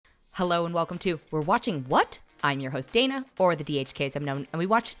Hello and welcome to We're Watching What? I'm your host Dana, or the DHK as I'm known, and we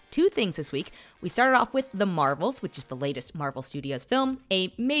watched two things this week. We started off with The Marvels, which is the latest Marvel Studios film,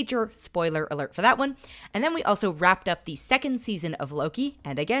 a major spoiler alert for that one. And then we also wrapped up the second season of Loki,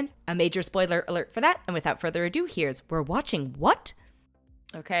 and again, a major spoiler alert for that. And without further ado, here's We're Watching What?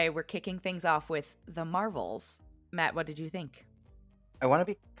 Okay, we're kicking things off with The Marvels. Matt, what did you think? I want to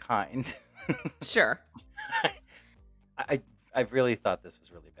be kind. Sure. I really thought this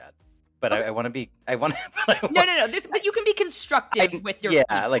was really bad, but I want to be. I want. No. But you can be constructive with your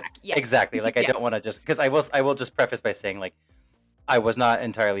feedback. Exactly. Like I Yes. don't want to just because I will just preface by saying like I was not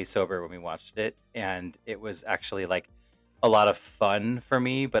entirely sober when we watched it, and it was actually like a lot of fun for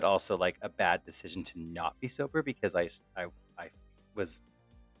me, but also like a bad decision to not be sober because I was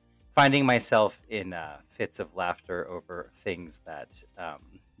finding myself in fits of laughter over things that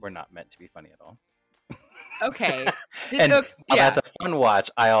were not meant to be funny at all. Okay. And while that's a fun watch,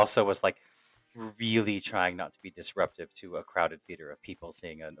 I also was like really trying not to be disruptive to a crowded theater of people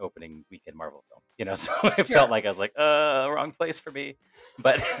seeing an opening weekend Marvel film. So it felt like I was like, wrong place for me.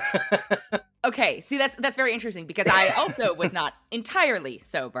 But Okay, see that's very interesting because I also was not entirely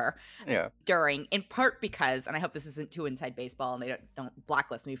sober during, in part because, and I hope this isn't too inside baseball and they don't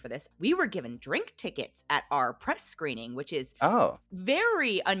blacklist me for this, we were given drink tickets at our press screening, which is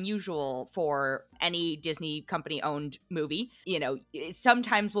very unusual for any Disney company owned movie.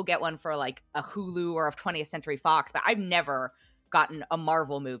 Sometimes we'll get one for like a Hulu or a 20th Century Fox, but I've never gotten a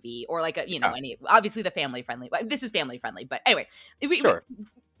Marvel movie or like any, obviously the family friendly. This is family friendly, but anyway,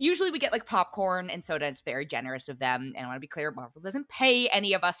 usually we get like popcorn and soda. It's very generous of them. And I want to be clear, Marvel doesn't pay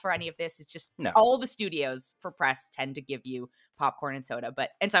any of us for any of this. It's just all the studios for press tend to give you popcorn and soda,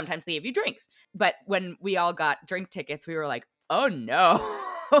 and sometimes they give you drinks. But when we all got drink tickets, we were like, oh no,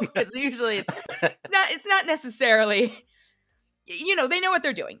 because usually it's not necessarily, they know what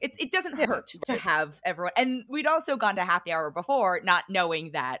they're doing. It doesn't hurt to have everyone. And we'd also gone to happy hour before, not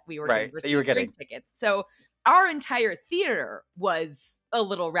knowing that we were going to receive drink tickets. So our entire theater was a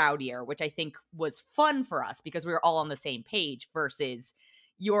little rowdier, which I think was fun for us because we were all on the same page versus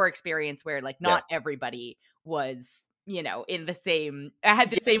your experience where like not everybody was, in the same, had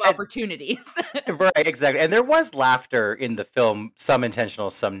the same opportunities. Right, exactly. And there was laughter in the film, some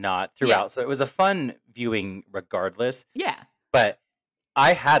intentional, some not throughout. Yeah. So it was a fun viewing regardless. Yeah. But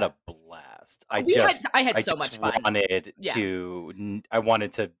I had a blast. I had so much fun. I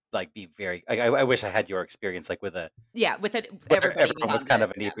wanted to like be very. I wish I had your experience like with everyone was kind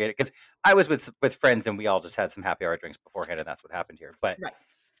of inebriated because I was with friends and we all just had some happy hour drinks beforehand and that's what happened here. But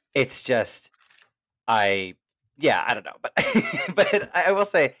it's just I don't know. But but I will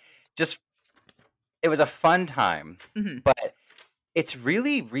say just it was a fun time. Mm-hmm. But it's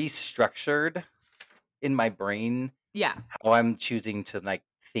really restructured in my brain. Yeah. How I'm choosing to like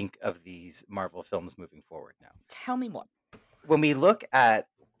think of these Marvel films moving forward now. Tell me more. When we look at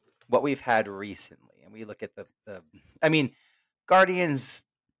what we've had recently and we look at Guardians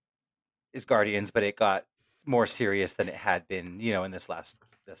is Guardians, but it got more serious than it had been, in this last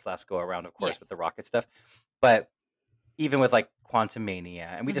go around, of course, with the rocket stuff. But even with like Quantumania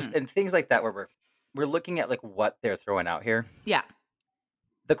and we and things like that where we're looking at like what they're throwing out here. Yeah.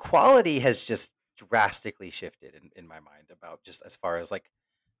 The quality has just drastically shifted in my mind about just as far as like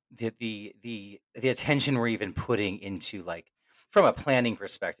the attention we're even putting into like from a planning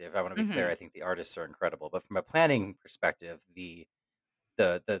perspective. I want to be clear. I think the artists are incredible, but from a planning perspective, the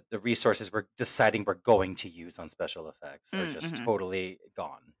resources we're deciding we're going to use on special effects are just totally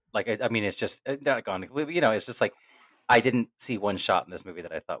gone. Like it's just not gone. It's just like I didn't see one shot in this movie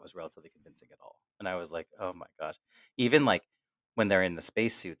that I thought was relatively convincing at all, and I was like, oh my gosh, even like. When they're in the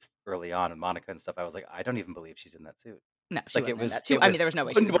spacesuits early on and Monica and stuff, I was like, I don't even believe she's in that suit. No, she wasn't in that suit. There was no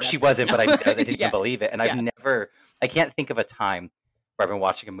way she was. Well, she wasn't, but I didn't even believe it. And I can't think of a time where I've been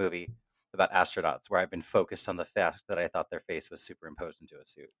watching a movie about astronauts where I've been focused on the fact that I thought their face was superimposed into a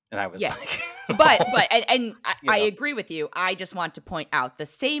suit. And I was like... but I agree with you. I just want to point out the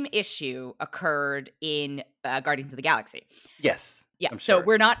same issue occurred in Guardians of the Galaxy. Yes. Yeah. So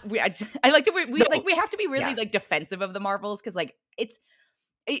we're not... I like that we have to be really like defensive of the Marvels because like it's...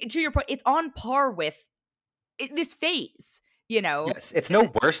 To your point, it's on par with this phase, Yes, it's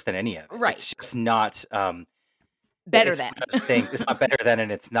no worse than any of it. Right. It's just not... better than those things. It's not better than,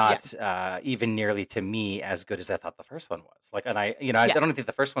 and it's not even nearly to me as good as I thought the first one was. Like, and I don't think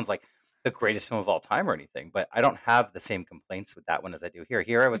the first one's like the greatest film of all time or anything, but I don't have the same complaints with that one as I do here.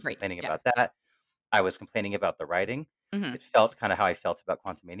 Here, I was complaining about that. I was complaining about the writing. Mm-hmm. It felt kind of how I felt about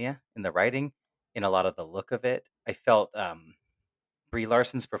Quantumania in the writing, in a lot of the look of it. I felt Brie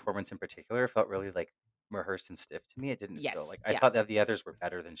Larson's performance in particular felt really like rehearsed and stiff to me. It didn't feel Yes. like I Yeah. thought that the others were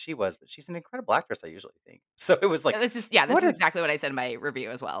better than she was, but she's an incredible actress, I usually think. So it was like, This is what is exactly what I said in my review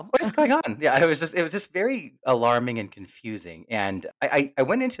as well. what is going on? Yeah, it was just very alarming and confusing. And I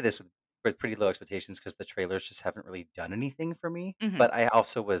went into this with pretty low expectations because the trailers just haven't really done anything for me. Mhm. But I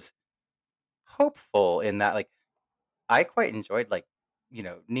also was hopeful in that, like, I quite enjoyed, like,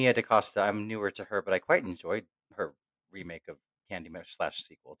 Nia DaCosta. I'm newer to her, but I quite enjoyed her remake of Candyman slash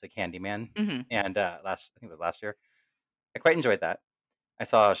sequel to Candyman. Mhm. And I think it was last year. I quite enjoyed that. I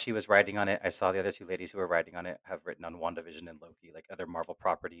saw she was writing on it. I saw the other two ladies who were writing on it have written on WandaVision and Loki, like other Marvel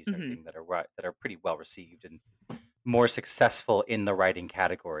properties and Mhm. everything that are pretty well received and more successful in the writing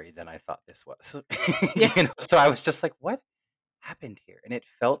category than I thought this was. Yeah. So I was just like, what happened here? And it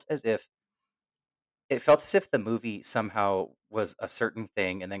felt as if the movie somehow was a certain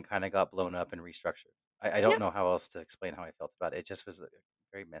thing and then kind of got blown up and restructured. I Yeah. don't know how else to explain how I felt about it. It just was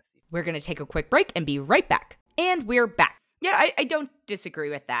very messy. We're going to take a quick break and be right back. And we're back. Yeah, I don't disagree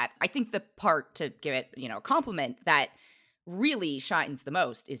with that. I think the part to give it, a compliment that really shines the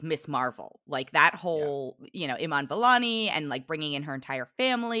most is Miss Marvel. Like that Yeah. whole, Iman Vellani and like bringing in her entire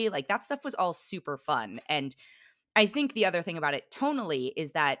family, like that stuff was all super fun. And I think the other thing about it tonally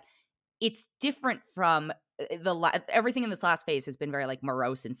is that it's different from everything in this last phase has been very like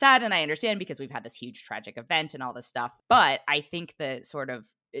morose and sad, and I understand because we've had this huge tragic event and all this stuff, but I think the sort of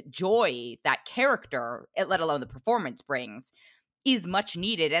joy that character, let alone the performance, brings is much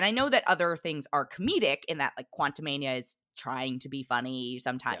needed. And I know that other things are comedic in that like Quantumania is trying to be funny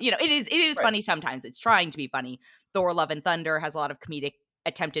sometimes, Yeah. it is Right. funny sometimes, it's trying to be funny. Thor Love and Thunder has a lot of comedic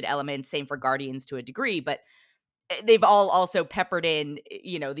attempted elements, same for Guardians to a degree, but they've all also peppered in,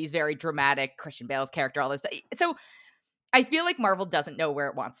 these very dramatic Christian Bale's character, all this stuff. So I feel like Marvel doesn't know where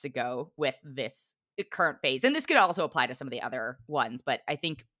it wants to go with this current phase. And this could also apply to some of the other ones. But I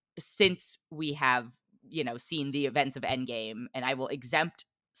think since we have, seen the events of Endgame, and I will exempt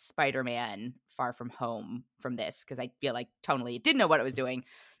Spider-Man Far From Home from this because I feel like tonally it didn't know what it was doing.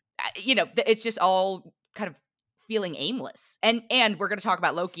 It's just all kind of feeling aimless. And we're going to talk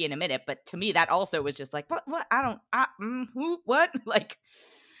about Loki in a minute, but to me that also was just like what I don't who what like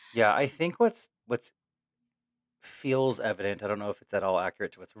Yeah, I think what's feels evident. I don't know if it's at all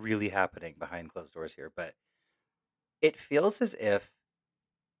accurate to what's really happening behind closed doors here, but it feels as if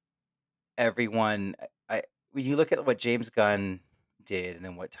everyone I when you look at what James Gunn did and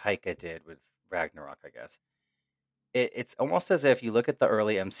then what Taika did with Ragnarok, I guess. It's almost as if you look at the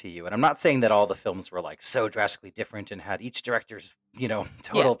early MCU, and I'm not saying that all the films were like so drastically different and had each director's, yeah.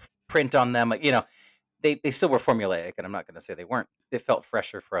 total print on them. Like, they still were formulaic, and I'm not going to say they weren't. They felt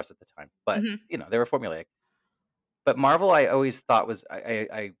fresher for us at the time, but Mhm. they were formulaic. But Marvel, I always thought was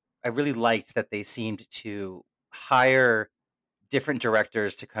I really liked that they seemed to hire different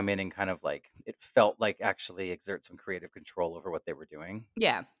directors to come in and kind of like it felt like actually exert some creative control over what they were doing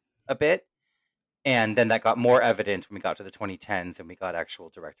Yeah. a bit. And then that got more evident when we got to the 2010s and we got actual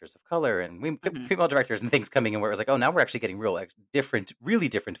directors of color and Mhm. female directors and things coming in where it was like, oh, now we're actually getting different, really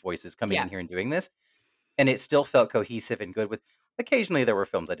different voices coming Yeah. in here and doing this. And it still felt cohesive and good with occasionally there were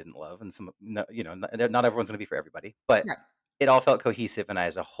films I didn't love and not everyone's going to be for everybody, but Right. it all felt cohesive. And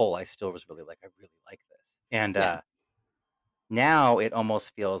as a whole, I still was really like, I really like this. And Yeah. now it almost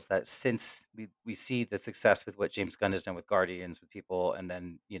feels that since we see the success with what James Gunn has done with Guardians with people, and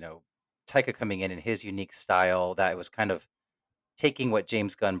then Taika coming in his unique style, that it was kind of taking what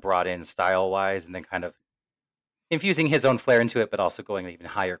James Gunn brought in style wise, and then kind of infusing his own flair into it, but also going even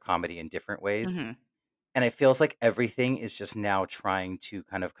higher comedy in different ways. Mhm. And it feels like everything is just now trying to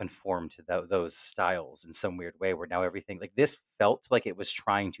kind of conform to those styles in some weird way. Where now everything like this felt like it was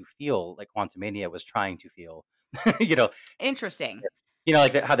trying to feel like Quantumania was trying to feel, you know, Interesting.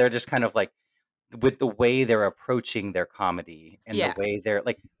 like how they're just kind of like with the way they're approaching their comedy and the Yeah. way they're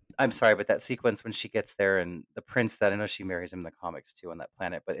like I'm sorry, but that sequence when she gets there and the prince that I know she marries him in the comics too on that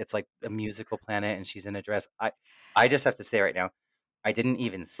planet, but it's like a musical planet and she's in a dress. I just have to say right now, I didn't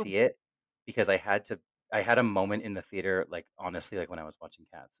even see it because I had a moment in the theater, like honestly, like when I was watching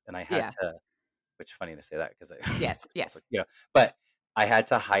Cats, and I had Yeah. to which funny to say that because I Yes. 'cause also, Yes. but I had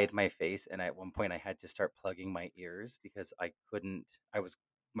to hide my face, and at one point I had to start plugging my ears because I couldn't. I was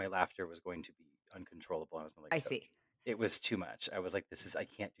my laughter was going to be uncontrollable. I was gonna like I choke. see. It was too much. I was like, "This is I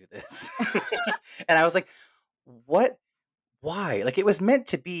can't do this," and I was like, "What? Why?" Like it was meant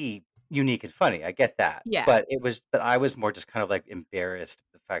to be unique and funny. I get that, Yeah. but I was more just kind of like embarrassed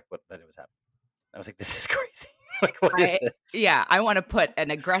the fact that it was happening. I was like, "This is crazy. Like, what is this?" I wanna put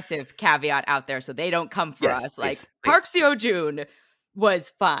an aggressive caveat out there so they don't come for Yes, us, like, please, Park please. Seo-joon was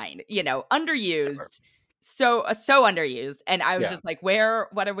fine, Sure. underused, so underused, and I was Yeah. just like,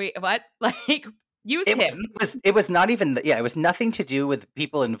 what are we what? Like, Use It was him. it was not even yeah, it was nothing to do with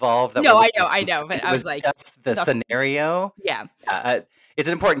people involved that were No, looking I to use know, him. but It I was was like, just the the scenario. yeah. It's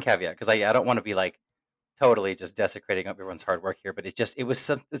an important caveat because I don't want to be like totally just desecrating up everyone's hard work here, but it's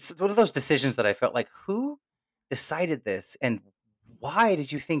one of those decisions that I felt like, who decided this, and why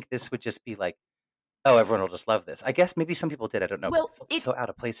did you think this would just be like, oh, everyone will just love this? I guess maybe some people did. I don't know, but Well, it felt so out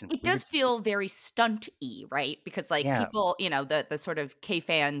of place and it does weird to me. feel very stunt-y, right? Because, like, Yeah, people, the sort of K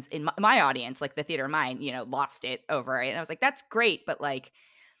fans in my audience, like the theater of mine, lost it over it. And I was like, that's great, but like,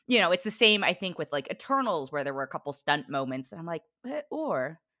 it's the same, I think, with like Eternals, where there were a couple stunt moments that I'm like,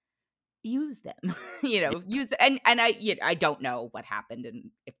 or use them, use the, and I don't know what happened and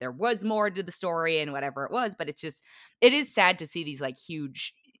if there was more to the story and whatever it was, but it is sad to see these like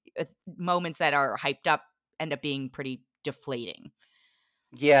huge moments that are hyped up end up being pretty deflating.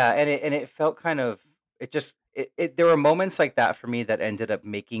 yeah, and it felt kind of there were moments like that for me that ended up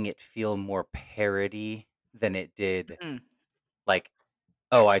making it feel more parody than it did Mm, like,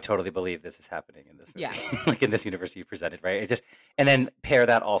 oh, I totally believe this is happening in this movie, yeah. like in this universe you presented, right? And then pair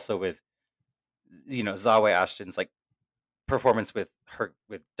that also with Zawe Ashton's like performance with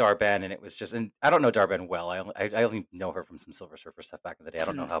Darben, and it was just, and I don't know Darben well. I only know her from some Silver Surfer stuff back in the day. I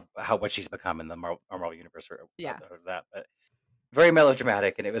don't know Mm, how what she's become in the Marvel universe or yeah. that, but very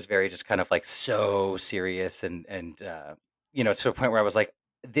melodramatic, and it was very just kind of like so serious, and to a point where I was like,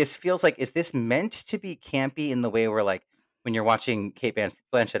 this feels like, is this meant to be campy in the way where like when you're watching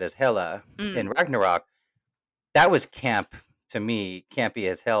Blanchett as Hela in Mm, Ragnarok, that was camp to me, campy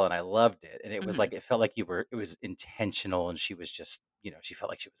as hell, and I loved it. And it was mhm. like, it felt like it was intentional, and she was just, she felt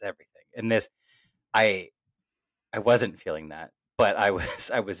like she was everything. And this, I I wasn't feeling that, but I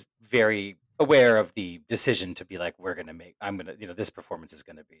was very aware of the decision to be like, I'm gonna, this performance is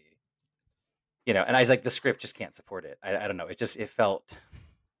gonna be, and I was like, the script just can't support it. I don't know. It felt,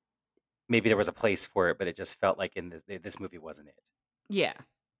 maybe there was a place for it, but it just felt like in this movie wasn't it. Yeah.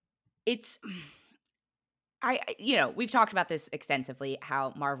 It's we've talked about this extensively,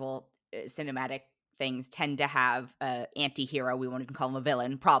 how Marvel cinematic things tend to have a anti-hero, we won't even call him a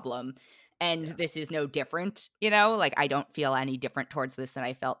villain, problem. And Yeah. this is no different, like I don't feel any different towards this than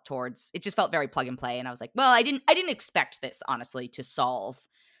I felt towards it. Just felt very plug and play. And I was like, well, I didn't expect this, honestly, to solve,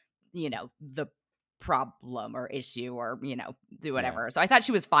 the problem or issue or, do Yeah. whatever. So I thought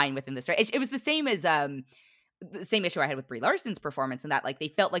she was fine within this. It was the same issue I had with Brie Larson's performance, and that like they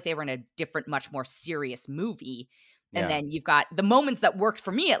felt like they were in a different, much more serious movie. And Yeah. then you've got the moments that worked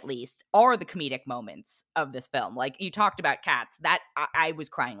for me, at least, are the comedic moments of this film. Like you talked about Cats, that I was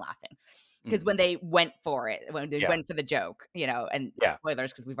crying laughing because Mhm. when they went for it, when they Yeah. went for the joke, and Yeah.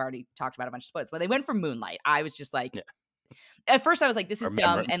 spoilers because we've already talked about a bunch of spoilers. When they went for Moonlight, I was just like, Yeah. at first I was like, this Or is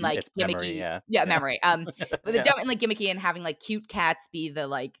dumb and like it's memory. gimmicky. Yeah. Yeah, Yeah. memory. But the Yeah. dumb and like gimmicky and having like cute cats be the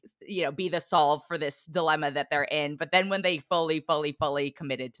like, be the solve for this dilemma that they're in. But then when they fully, fully, fully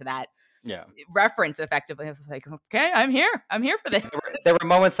committed to that Yeah. reference effectively, I was like, okay, I'm here. I'm here for this. There were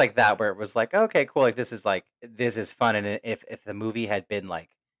moments like that where it was like, okay, cool, like this is fun. And if the movie had been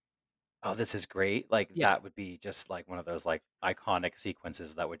like, oh, this is great, like Yeah. that would be just like one of those like iconic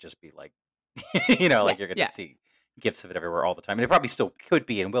sequences that would just be like, Yeah. like you're gonna Yeah. see gifs of it everywhere all the time. And it probably still could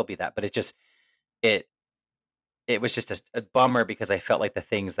be and will be that, but it it was just a bummer because I felt like the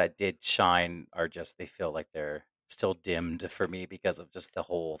things that did shine are just, they feel like they're still dimmed for me because of just the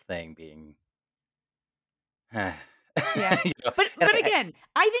whole thing being Yeah. you know, and But again,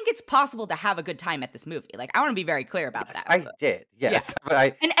 I think it's possible to have a good time at this movie. Like I want to be very clear about yes, that. I But did, yeah. yes, but I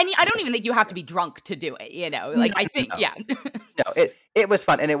And I don't even just think you have to yeah. be drunk to do it, No, Like I think, no, yeah. no, it was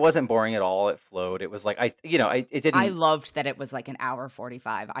fun, and it wasn't boring at all, it flowed, it was like, it I didn't loved that it was like an hour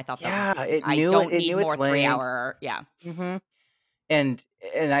 45. I thought that was yeah, great. I don't it need knew its more length. 3 hour. Yeah. Mhm, and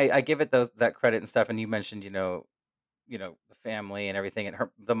I give it those that credit and stuff, and you mentioned, the family and everything, and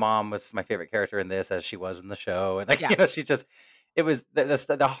the mom was my favorite character in this, as she was in the show, and like, Yeah. she just, it was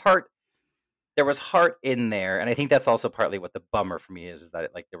the heart. There was heart in there, and I think that's also partly what the bummer for me is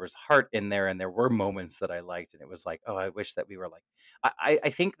that like there was heart in there, and there were moments that I liked, and it was like, oh, I wish that we were like, I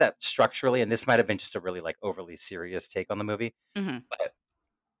think that structurally, and this might have been just a really like overly serious take on the movie, Mhm. but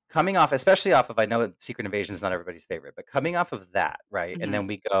coming off, especially off of, I know that Secret Invasion is not everybody's favorite, but coming off of that, right, and Mhm. then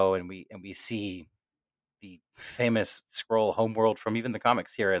we go and we see the famous scroll homeworld from even the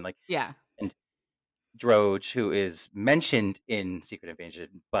comics here, and like, Yeah. and Droge, who is mentioned in Secret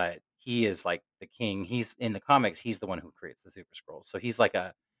Invasion, but he is like the king. He's in the comics. He's the one who creates the Super Scrolls. So he's like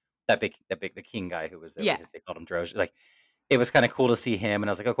the king guy who was there. Yeah. They called him Droge. Like, it was kind of cool to see him, and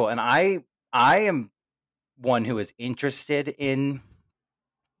I was like, oh, cool. And I am one who is interested in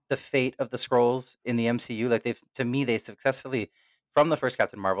the fate of the scrolls in the MCU. Like, to me, they successfully from the first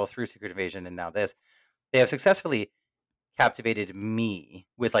Captain Marvel through Secret Invasion and now this, they have successfully captivated me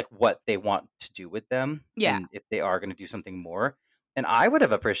with like what they want to do with them Yeah. and if they are going to do something more. And I would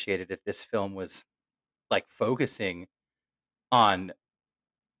have appreciated if this film was like focusing on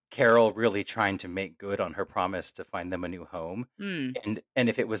Carol really trying to make good on her promise to find them a new home. Mm. And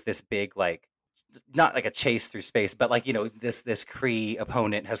if it was this big like not like a chase through space, but like, this Kree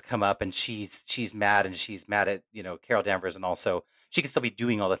opponent has come up and she's mad and she's mad at, Carol Danvers, and also she could still be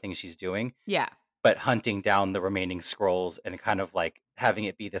doing all the things she's doing, Yeah. but hunting down the remaining scrolls and kind of like having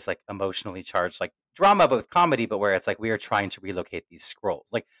it be this like emotionally charged like drama but with comedy, but where it's like we are trying to relocate these scrolls.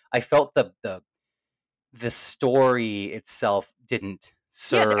 Like I felt the story itself didn't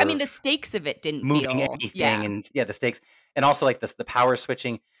Yeah. I mean, the serve stakes of it didn't moving feel. anything, and the stakes, and also like this the power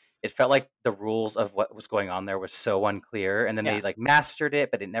switching. It felt like the rules of what was going on there was so unclear, and then Yeah. they like mastered it,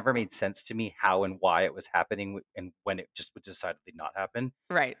 but it never made sense to me how and why it was happening and when it just would decidedly not happen.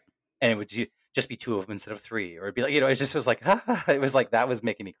 Right. And it would just be two of them instead of three, or it'd be like, it just was like it was like that was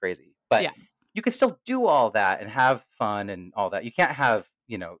making me crazy. But Yeah. you could still do all that and have fun and all that. You can't have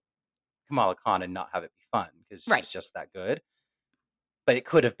Kamala Khan and not have it be fun because Right. she's just that good. But it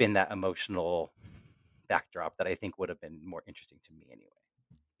could have been that emotional backdrop that I think would have been more interesting to me anyway.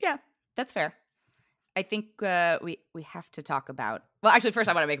 Yeah, that's fair. I think we have to talk about. Well, actually, first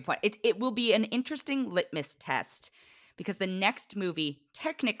I want to make a point. It will be an interesting litmus test because the next movie,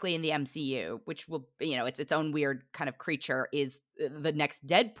 technically in the MCU, which will it's its own weird kind of creature, is the next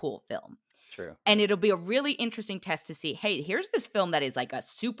Deadpool film. True. And it'll be a really interesting test to see. Hey, here's this film that is like a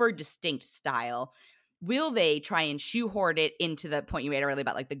super distinct style. Will they try and shoehorn it into the point you made earlier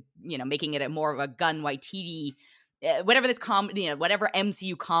about like the making it a more of a Gun Waititi, whatever this comedy, whatever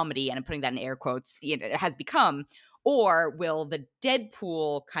MCU comedy, and I'm putting that in air quotes, it has become, or will the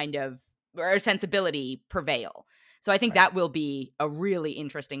Deadpool kind of or sensibility prevail? So I think that will be a really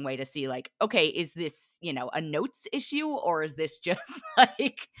interesting way to see like, okay, is this, a notes issue, or is this just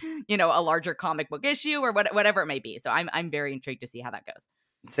like, a larger comic book issue, or whatever it may be. So I'm very intrigued to see how that goes.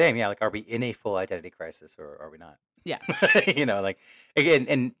 Same, yeah. Like, are we in a full identity crisis or are we not? Yeah. Like again,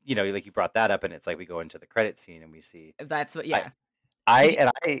 and like you brought that up, and it's like we go into the credit scene and we see That's what, yeah.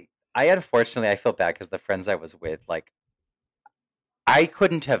 I unfortunately I feel bad because the friends I was with, like I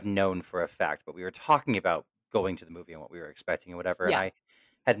couldn't have known for a fact, but we were talking about going to the movie and what we were expecting and whatever, and Yeah. I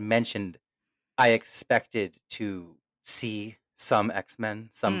had mentioned I expected to see some X-Men,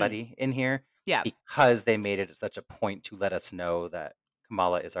 somebody in here, Yeah. because they made it such a point to let us know that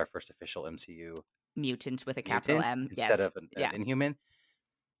Kamala is our first official MCU Mutant with a capital mutant M. instead Yes. of an Yeah. Inhuman.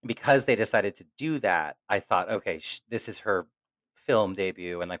 Because they decided to do that, I thought, okay, this is her film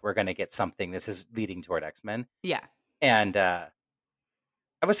debut, and like we're gonna get something. This is leading toward X-Men, Yeah. and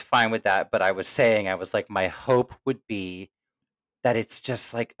I was fine with that. But I was like, my hope would be that it's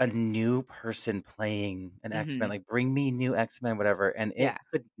just like a new person playing an X-Men. Mhm. Like, bring me new X-Men, whatever. And it Yeah.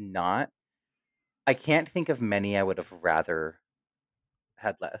 could not. I can't think of many I would have rather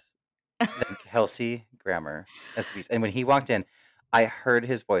had less than Kelsey Grammer as the Beast. And when he walked in, I heard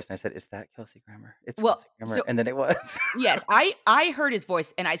his voice and I said, "Is that Kelsey Grammer? It's Well, Kelsey Grammer." so And then it was. yes, I heard his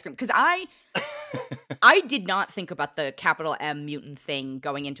voice and I screamed because I did not think about the capital M mutant thing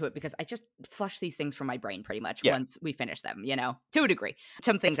going into it because I just flush these things from my brain pretty much Yeah. once we finish them, to a degree.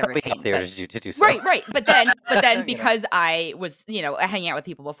 Some things It's I probably retain. healthier But, to do so. right. But then You know. because I was, hanging out with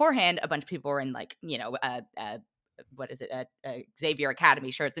people beforehand, a bunch of people were in like, what is it? Xavier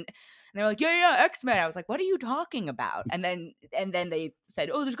Academy shirts, and they were like, yeah, X-Men. I was like, what are you talking about? And then they said,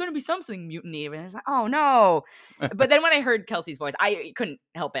 oh, there's going to be something mutiny, and I was like, oh no. But then when I heard Kelsey's voice, I couldn't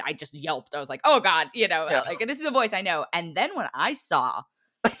help it. I just yelped. I was like, oh god, Yeah. like this is a voice I know. And then when I saw,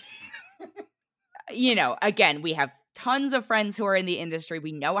 again, we have tons of friends who are in the industry.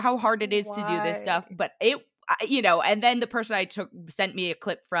 We know how hard it is to do this stuff, but and then the person I took sent me a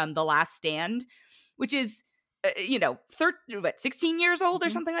clip from The Last Stand, which is 16 years old or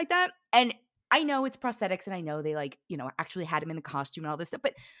something like that. And I know it's prosthetics, and I know they actually had him in the costume and all this stuff,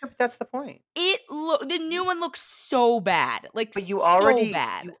 but that's the point. The new one looks so bad. Like, but you so already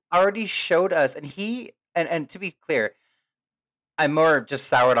bad. you already showed us, and and to be clear, I'm more just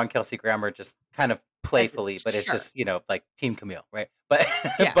soured on Kelsey Grammer, just kind of playfully, but it's just like Team Camille, right? But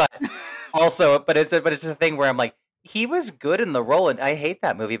Yeah. but also, but it's a thing where I'm like, he was good in the role, and I hate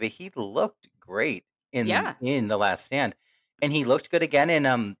that movie, but he looked great in The Last Stand, and he looked good again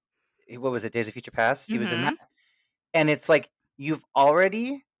in what was it, Days of Future Past? He was in that, and it's like you've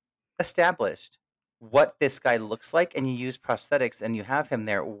already established what this guy looks like, and you use prosthetics, and you have him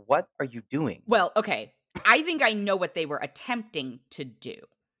there. What are you doing? Well, okay, I think I know what they were attempting to do.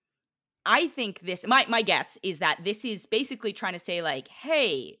 I think my guess is that this is basically trying to say, like,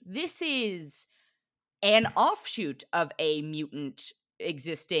 hey, this is an offshoot of a mutant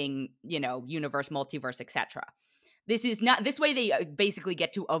existing, universe, multiverse, etc. This is not this way they basically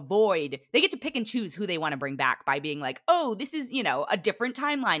get to pick and choose who they want to bring back by being like, oh, this is, a different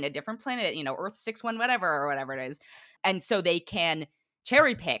timeline, a different planet, Earth 6-1 whatever or whatever it is. And so they can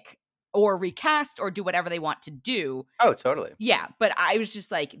cherry pick or recast or do whatever they want to do. Oh, totally. Yeah, but I was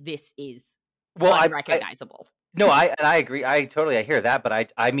just like, this is Well, unrecognizable. No, I agree. I hear that,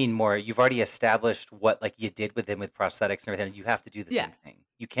 but I mean more. You've already established what like you did with him with prosthetics and everything. You have to do the same thing.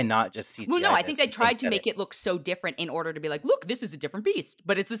 You cannot just CGI. Well, no, I think they tried to make it look so different in order to be like, look, this is a different beast,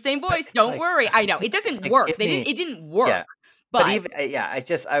 but it's the same voice. Don't worry. I know it doesn't work. It didn't work. Yeah. But even,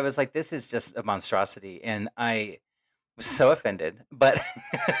 I was like, this is just a monstrosity, and I was so offended. But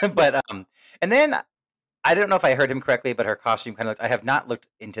and then I don't know if I heard him correctly, but her costume kind of looked. I have not looked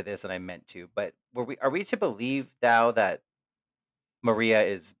into this, and I meant to. But are we to believe now that Maria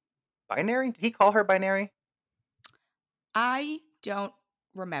is binary? Did he call her binary? I don't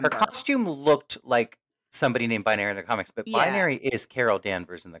remember. Her costume looked like somebody named Binary in the comics, but Binary is Carol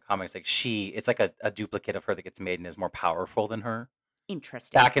Danvers in the comics. Like it's like a duplicate of her that gets made and is more powerful than her.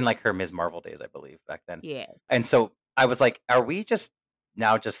 Interesting. Back in like her Ms. Marvel days, I believe, back then. Yeah. And so I was like, are we just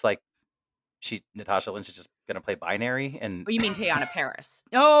now just like Natasha Lynch is just gonna play Binary? And you mean Teyana Paris?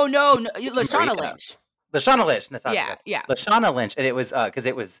 Oh no, Lashana Lynch. Lashana Lynch, Natasha. Yeah. Lashana Lynch, and it was because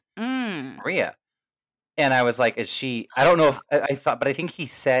it was Maria. And I was like, is she? I don't know if I thought, but I think he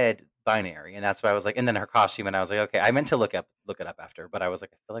said Binary, and that's why I was like, and then her costume, and I was like, okay, I meant to look it up after, but I was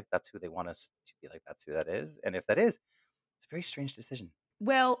like, I feel like that's who they want us to be like. That's who that is, and if that is, it's a very strange decision.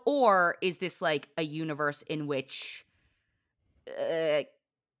 Well, or is this like a universe in which?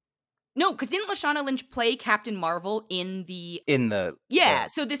 No, because didn't Lashana Lynch play Captain Marvel in the? Yeah,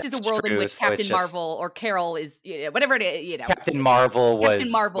 so this is a world in which Captain Marvel or Carol is, whatever it is, Captain Marvel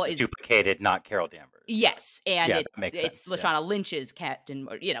was duplicated, not Carol Danvers. Yes, and it's Lashana Lynch's Captain.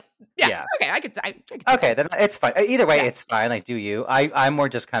 Yeah. Okay, I could. Okay, then it's fine. Either way, it's fine. Like, do you? I more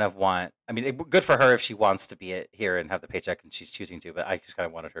just kind of want. I mean, good for her if she wants to be here and have the paycheck, and she's choosing to. But I just kind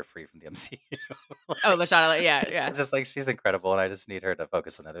of wanted her free from the MCU. Oh, Lashana, yeah. It's just like she's incredible, and I just need her to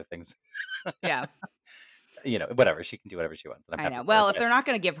focus on other things. Yeah. Whatever, she can do whatever she wants. I know. Well, if they're not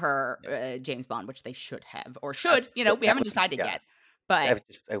going to give her James Bond, which they should have, or should, we haven't decided yet. But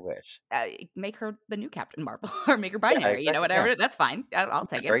I wish make her the new Captain Marvel, or make her binary. Whatever. Yeah. That's fine. I'll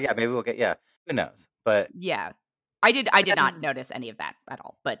take it. Yeah, maybe we'll get. Yeah, who knows? But yeah, I did not notice any of that at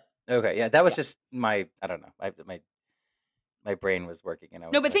all. But okay, yeah, that was just my. I don't know. My brain was working.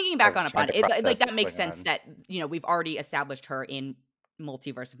 No, but thinking back on it, like that makes sense that we've already established her in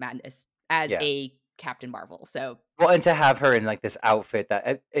Multiverse of Madness as a Captain Marvel. So and to have her in like this outfit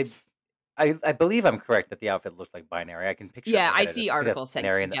that I believe I'm correct that the outfit looked like Binary. I can picture. Yeah, I see articles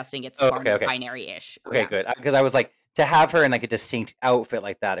suggesting it's binary-ish. Okay, good. Because I was like, to have her in like a distinct outfit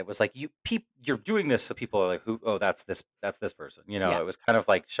like that, it was like you're doing this so people are like, who? Oh, that's this person. It was kind of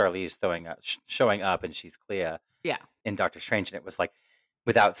like Charlize showing up, and she's Clea. Yeah. In Doctor Strange, and it was like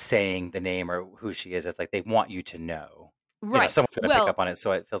without saying the name or who she is, it's like they want you to know. Right. Someone's going to pick up on it,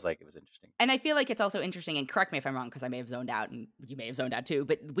 so it feels like it was interesting. And I feel like it's also interesting, and correct me if I'm wrong, because I may have zoned out, and you may have zoned out too,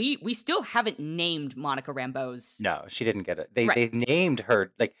 but we still haven't named Monica Rambeau's... No, she didn't get it. They named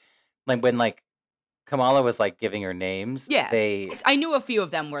her, like when like Kamala was like giving her names. Yeah, I knew a few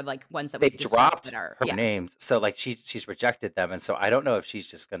of them were like ones that they dropped her names, so like she's rejected them, and so I don't know if she's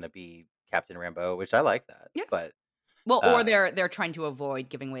just going to be Captain Rambeau, which I like that. Yeah, but or they're trying to avoid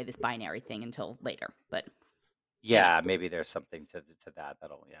giving away this binary thing until later, but. Yeah, maybe there's something to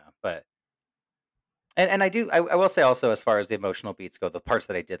that'll but and I will say also, as far as the emotional beats go, the parts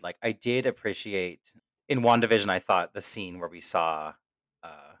that I did like, I did appreciate in WandaVision. I thought the scene where we saw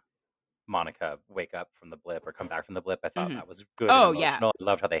Monica wake up from the blip or come back from the blip, I thought that was good. Oh, and emotional. I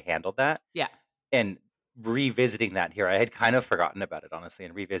loved how they handled that. Yeah, and revisiting that here, I had kind of forgotten about it, honestly,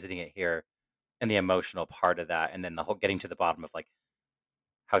 and revisiting it here and the emotional part of that, and then the whole getting to the bottom of like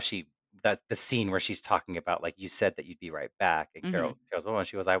how the scene where she's talking about, like, you said that you'd be right back, and Carol's and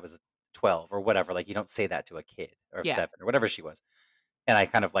she goes, I was 12 or whatever, like you don't say that to a kid or 7 or whatever she was. And I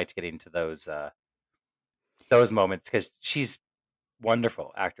kind of liked getting to those moments because she's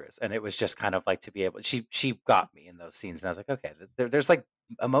wonderful actress, and it was just kind of like to be able, she got me in those scenes, and I was like, okay, there's like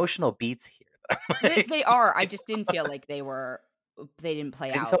emotional beats here. They are. I just didn't feel like they didn't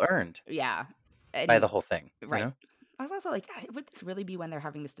play out. Didn't feel earned. Yeah, by the whole thing, right? I was also like, would this really be when they're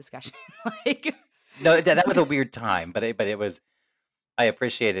having this discussion? Like, no, that was a weird time, but it was. I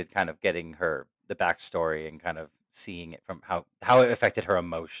appreciated kind of getting her the backstory and kind of seeing it from how it affected her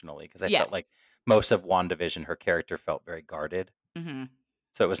emotionally, because I Yeah. felt like most of WandaVision, her character felt very guarded. Hmm.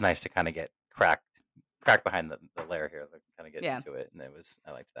 So it was nice to kind of get cracked behind the layer here, like kind of get Yeah. into it, and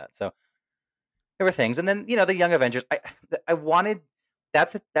I liked that. So there were things, and then the Young Avengers. I wanted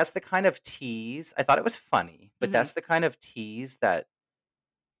that's the kind of tease. I thought it was funny, but Hmm. that's the kind of tease that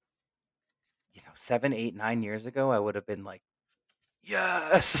 7, 8, 9 years ago I would have been like,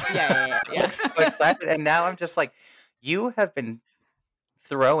 yes, Yeah. Yeah. Yeah. like so excited, and now I'm just like, you have been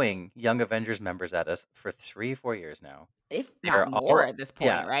throwing Young Avengers members at us for 3, 4 years now. If not They're more all at this point,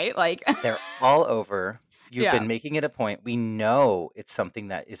 yeah, right? Like, they're all over. You've yeah. been making it a point. We know it's something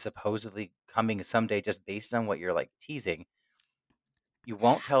that is supposedly coming someday just based on what you're like teasing. You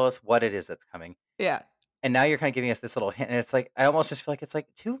won't tell us what it is that's coming. Yeah. And now you're kind of giving us this little hint, and it's like I almost just feel like it's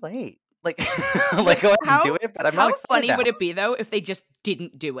like too late. Like But like go ahead and how do it, but I'm not how excited funny now. would it be though if they just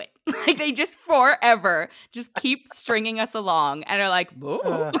didn't do it? Like they just forever just keep stringing us along and are like, boo,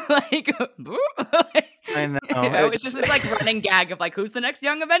 Uh, like boo. I know. It's just this like running gag of like, who's the next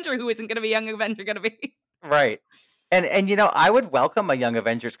Young Avenger? Who isn't gonna be Young Avenger gonna be? Right. And I would welcome a Young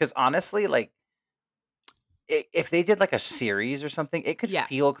Avengers, because honestly, like if they did like a series or something, it could Yeah.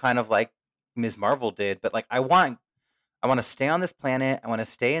 feel kind of like Ms. Marvel did, but like I want to stay on this planet. I want to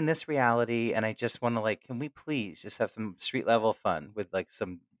stay in this reality, and I just want to like, can we please just have some street level fun with like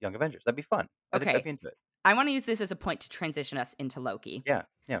some Young Avengers? That'd be fun. I'd Okay. be into it. I want to use this as a point to transition us into Loki. Yeah,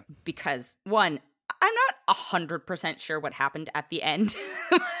 yeah. Because one, I'm not 100% sure what happened at the end,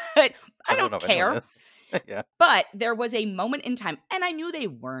 but I don't know don't if anyone care. is. Yeah. But there was a moment in time, and I knew they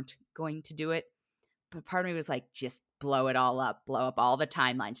weren't going to do it. But part of me was like, just blow it all up, blow up all the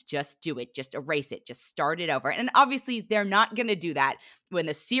timelines, just do it, just erase it, just start it over. And obviously, they're not going to do that when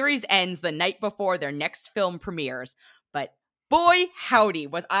the series ends the night before their next film premieres. But boy, howdy,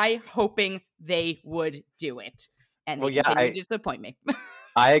 was I hoping they would do it. And Well, they yeah, continue to disappoint me.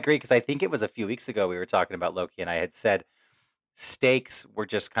 I agree, because I think it was a few weeks ago we were talking about Loki, and I had said stakes were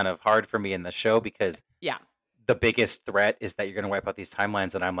just kind of hard for me in the show because Yeah. the biggest threat is that you're going to wipe out these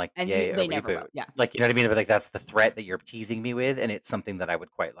timelines, and I'm like, And yay, a they never reboot. will. Yeah. Like, you know what I mean? But like, that's the threat that you're teasing me with, and it's something that I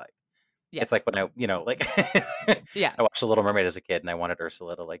would quite like. It's Yes. like when like Yeah. I watched The Little Mermaid as a kid, and I wanted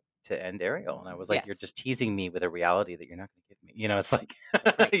Ursula to end Ariel, and I was like, you're Yes. just teasing me with a reality that you're not going to give me. It's like,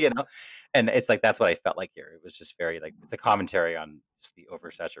 Right. and it's like that's what I felt like here. It was just very like it's a commentary on just the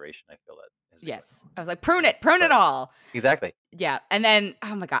oversaturation I feel that has been Yes. I was like, prune it But all. exactly. Yeah. And then,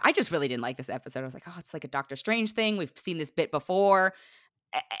 oh my God, I just really didn't like this episode. I was like, oh, it's like a Doctor Strange thing. We've seen this bit before.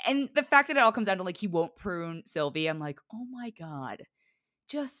 And the fact that it all comes down to like, he won't prune Sylvie, I'm like, oh my God,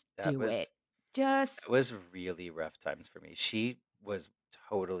 just That do it. was Just, that was really rough times for me. She was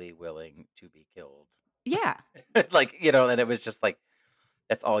totally willing to be killed. yeah. Like, and it was just like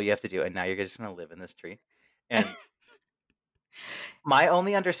that's all you have to do, and now you're just gonna live in this tree. And my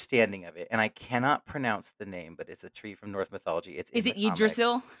only understanding of it, and I cannot pronounce the name, but it's a tree from Norse mythology. It's Is in it the comics.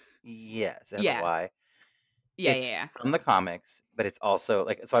 Yggdrasil? Yes, it has a Yeah. Y. Yeah. It's Yeah. from the comics, but it's also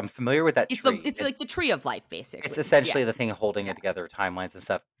like so I'm familiar with that tree. It's like the tree of life, It's basically. Yeah. essentially the thing holding Yeah. it together, timelines and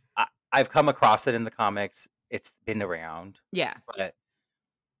stuff. I've come across it in the comics. It's been around, Yeah.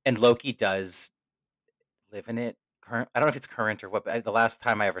 and Loki does live in it. I don't know if it's current or what, but the last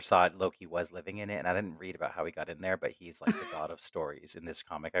time I ever saw it, Loki was living in it, and I didn't read about how he got in there, but he's like the god of stories in this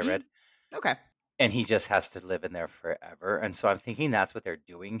comic I read, Okay. and he just has to live in there forever. And so I'm thinking that's what they're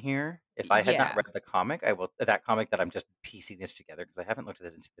doing here. If I had not Yeah. read the comic, that comic that I'm just piecing this together because I haven't looked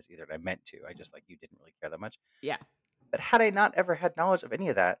into this either, and I meant to. I just like you didn't really care that much. Yeah. But had I not ever had knowledge of any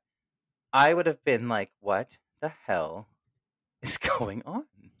of that, I would have been like, "What the hell is going on?"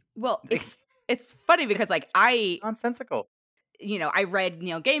 Well, it's funny because like Nonsensical. I read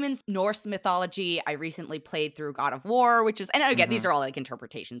Neil Gaiman's Norse mythology. I recently played through God of War, which is, and again, these are all like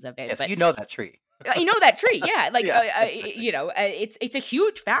interpretations of it. Yes, but you know that tree. I know that tree, yeah. Like, Yeah. It's a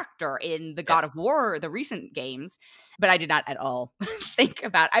huge factor in the God of War, the recent games, but I did not at all think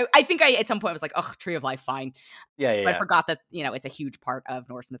about. I think I at some point was like, oh, Tree of Life, fine. Yeah. But I forgot that it's a huge part of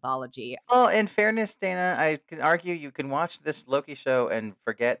Norse mythology. Well, in fairness, Dana, I can argue you can watch this Loki show and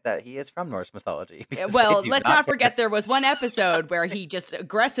forget that he is from Norse mythology. Well, let's not forget there was one episode where he just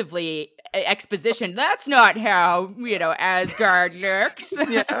aggressively expositioned. That's not how Asgard looks.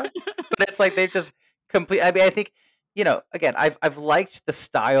 Yeah, but it's like they've just complete. I mean, I think again, I've liked the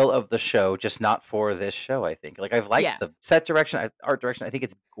style of the show, just not for this show. I think like I've liked the set direction, art direction. I think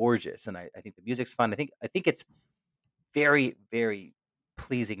it's gorgeous, and I think the music's fun. I think it's very, very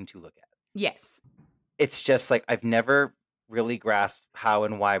pleasing to look at. Yes. It's just like I've never really grasped how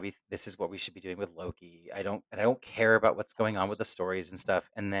and why this is what we should be doing with Loki. I don't care about what's going on with the stories and stuff.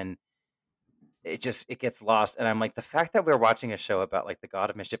 And then it gets lost. And I'm like, the fact that we're watching a show about like the god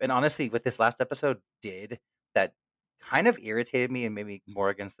of mischief, and honestly, what this last episode did that kind of irritated me and made me more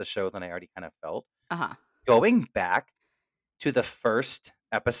against the show than I already kind of felt. Going back to the first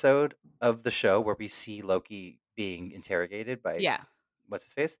episode of the show where we see Loki being interrogated by what's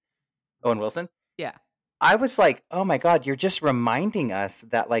his face? Owen Wilson. Yeah. I was like, oh my God, you're just reminding us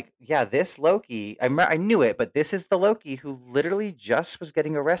that, like, yeah, this Loki, I knew it, but this is the Loki who literally just was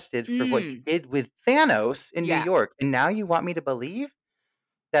getting arrested for what he did with Thanos in New York. And now you want me to believe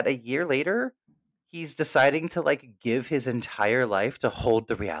that a year later, he's deciding to, like, give his entire life to hold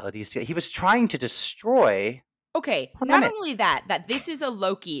the realities together. He was trying to destroy. Okay, not only that this is a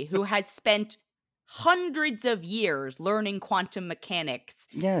Loki who has spent hundreds of years learning quantum mechanics.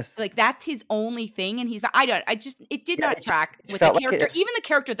 Yes. Like, that's his only thing, and it did not track with the character, even the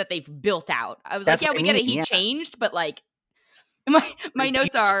character that they've built out. I was like, yeah, we get it, he changed, but, like, my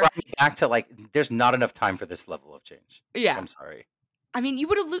notes are... brought me back to, like, there's not enough time for this level of change. Yeah. I'm sorry. I mean, you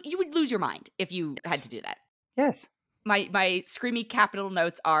would lose your mind if you had to do that. Yes. My screamy capital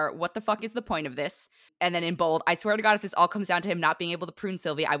notes are, what the fuck is the point of this? And then in bold, I swear to God, if this all comes down to him not being able to prune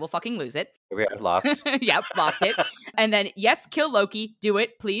Sylvie, I will fucking lose it. We have lost. Yep, lost it. And then, yes, kill Loki. Do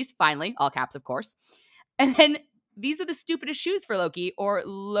it, please. Finally. All caps, of course. And then, these are the stupidest shoes for Loki, or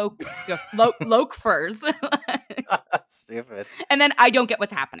Lokefers. Stupid. And then, I don't get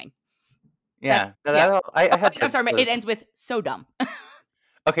what's happening. Yeah. I had I'm sorry, it ends with, so dumb.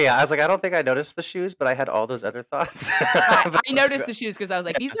 Okay, I was like, I don't think I noticed the shoes, but I had all those other thoughts. I noticed the shoes because I was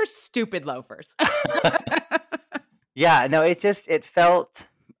like, these are stupid loafers. Yeah, no, it felt...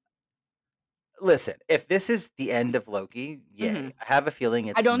 Listen, if this is the end of Loki, I have a feeling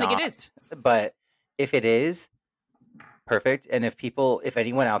it's not. I don't think it is. But if it is, perfect. And if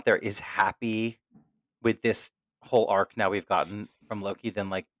anyone out there is happy with this whole arc now we've gotten from Loki, then,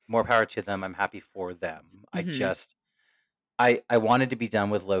 like, more power to them. I'm happy for them. I wanted to be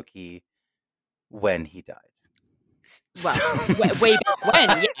done with Loki when he died. Well, way back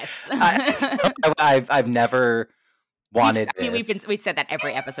when, yes. I've never wanted this. I mean, we've said that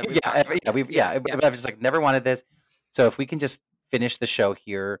every episode. I've just, like, never wanted this. So if we can just finish the show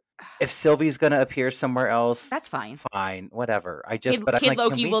here, if Sylvie's gonna appear somewhere else, that's fine. Fine, whatever. Kid like,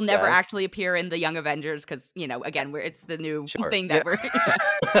 Loki will never actually appear in the Young Avengers because, you know, again, it's the new thing that we're.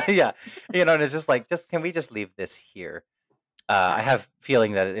 Yeah, you know, and it's just like, can we just leave this here? I have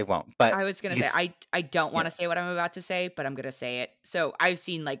feeling that it won't. But I was gonna say I don't want to say what I'm about to say, but I'm gonna say it. So I've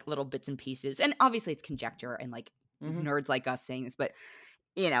seen, like, little bits and pieces, and obviously it's conjecture and, like, nerds like us saying this, but,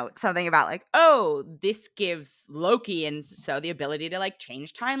 you know, something about, like, oh, this gives Loki and so the ability to, like,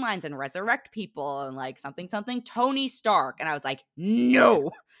 change timelines and resurrect people and, like, something Tony Stark, and I was like,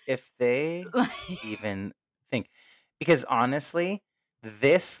 no. If they even think, because honestly,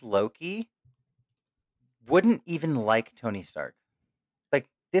 this Loki wouldn't even like Tony Stark. Like,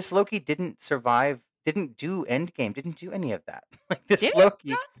 this Loki didn't survive, didn't do Endgame, didn't do any of that. Like, this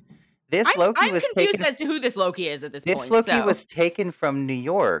Loki... I'm confused as to who this Loki is at this point. This Loki was taken from New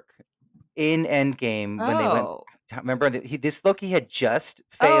York in Endgame when they went. Remember, this Loki had just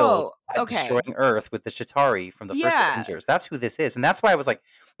failed at destroying Earth with the Chitauri from the first Avengers. That's who this is, and that's why I was like,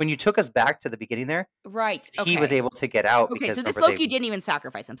 when you took us back to the beginning there, right? He was able to get out. Okay, so this Loki didn't even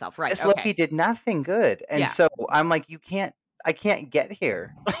sacrifice himself, right? This Loki did nothing good, and so I'm like, I can't get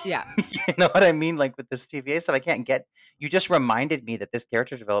here. Yeah. You know what I mean? Like, with this TVA stuff, I can't get... You just reminded me that this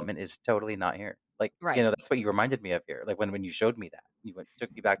character development is totally not here. Like, you know, that's what you reminded me of here. Like, when you showed me that. You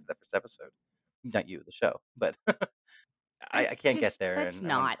took me back to the first episode. Not you, the show. But I can't get there. Let's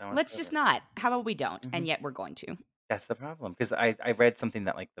not. Let's just not. How about we don't? And yet we're going to. That's the problem. Because I read something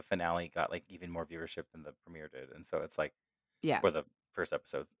that, like, the finale got, like, even more viewership than the premiere did. And so it's like... Yeah. For the first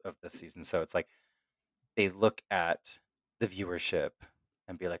episode of this season. So it's like, they look at the viewership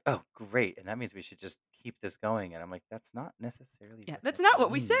and be like, oh, great, and that means we should just keep this going. And I'm like, that's not necessarily that's not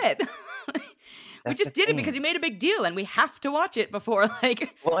what we said. We just did it because you made a big deal and we have to watch it before,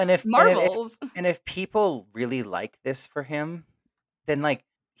 like, Marvels. And if people really like this for him, then, like,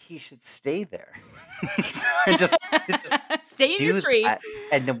 he should stay there. just stay in your tree.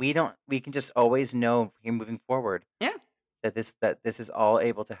 And then we can just always know here moving forward that this is all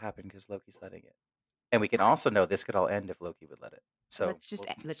able to happen because Loki's letting it. And we can also know this could all end if Loki would let it. So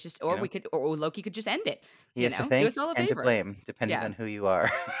or Loki could just end it. He has to thank and to blame, depending on who you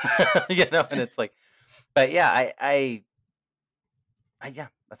are. You know, and it's like, but yeah, I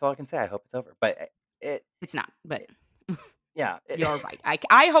that's all I can say. I hope it's over, but it's not. But yeah, you're right.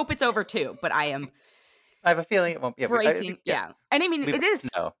 I hope it's over too. But I have a feeling it won't be. And I mean, it is.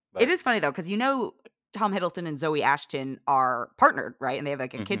 It is funny though, because, you know, Tom Hiddleston and Zoe Ashton are partnered, right? And they have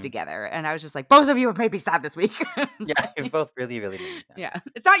like a kid Mhm. together. And I was just like, both of you have made me sad this week. Yeah, you've both really, really made me sad. Yeah.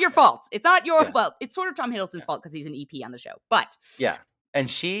 It's not your Yeah. fault. It's not your, Yeah. well, it's sort of Tom Hiddleston's Yeah. fault because he's an EP on the show. But Yeah. And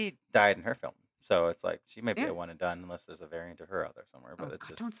she died in her film. So it's like she might be Yeah. a one and done unless there's a variant of her out there somewhere. But oh, it's God,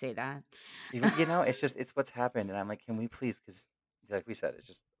 just, don't say that. it's just, it's what's happened. And I'm like, can we please? Because like we said, it's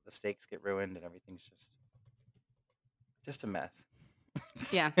just the stakes get ruined and everything's just a mess.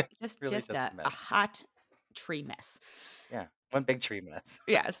 Yeah. It's really Just a mess. hot tree mess. Yeah. One big tree mess.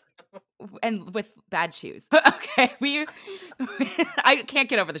 Yes. And with bad shoes. Okay. I can't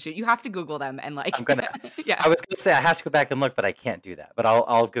get over the shoe. You have to Google them and like I'm gonna. yeah. I was gonna say I have to go back and look, but I can't do that. But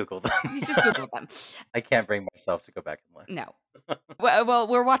I'll Google them. You just Google them. I can't bring myself to go back and look. No. Well,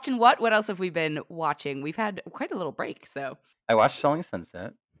 we're watching what? What else have we been watching? We've had quite a little break, so I watched Selling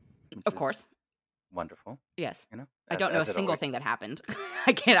Sunset. of course. Wonderful. Yes. You know, I don't know a as it single always thing is. that happened.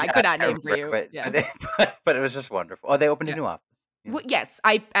 I could not I name for remember, you. Yeah. but it was just wonderful. Oh, they opened a Yeah. new office. You know, Well, yes,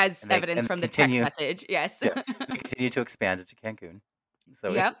 as and they evidence from the text continue. message. Yes. Yeah, they continue to expand it to Cancun.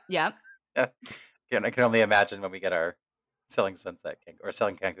 So Yep. Yep. I can only imagine when we get our Selling Sunset or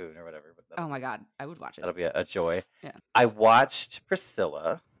Selling Cancun or whatever. But Oh my God, I would watch it. that'll be a joy. Yeah. I watched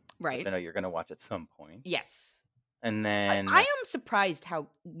Priscilla, which Right. I know you're going to watch at some point. Yes. And then I am surprised how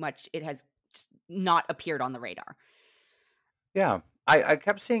much it has just not appeared on the radar. yeah, I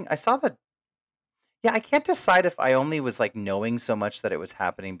kept seeing. I saw the. Yeah, I can't decide if I only was like knowing so much that it was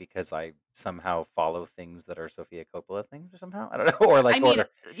happening because I somehow follow things that are Sofia Coppola things or somehow. I don't know. Or like, I mean, or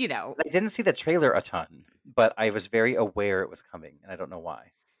you know, I didn't see the trailer a ton, but I was very aware it was coming, and I don't know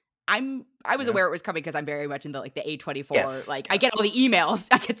why. I was You know? aware it was coming because I'm very much into like the A24. Yes. Like Yeah. I get all the emails.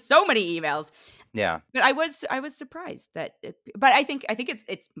 I get so many emails. Yeah. But I was surprised that but I think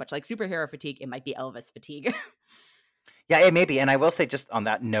it's much like superhero fatigue. It might be Elvis fatigue. Yeah, it may be. And I will say, just on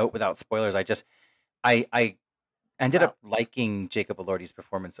that note, without spoilers, I ended up liking Jacob Elordi's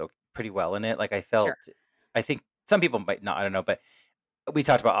performance pretty well in it. Like I felt, Sure. I think some people might not, I don't know, but we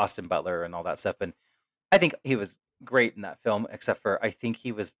talked about Austin Butler and all that stuff, and I think he was great in that film, except for I think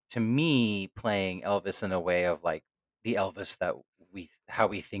he was, to me, playing Elvis in a way of like the Elvis that how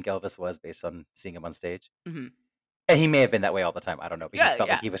we think Elvis was based on seeing him on stage. hmm And he may have been that way all the time. I don't know, but he Yeah, felt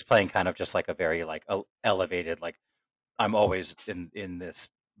yeah. like he was playing kind of just like a very like elevated, like I'm always in this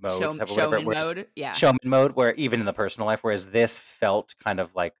mode, type of whatever. Showman Whereas mode. Yeah. showman mode, where even in the personal life, whereas this felt kind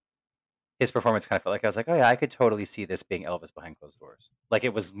of like his performance kind of felt like I was like, oh yeah, I could totally see this being Elvis behind closed doors. Like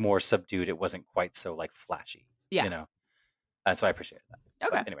it was more subdued. It wasn't quite so like flashy, Yeah. you know. And so I appreciated that.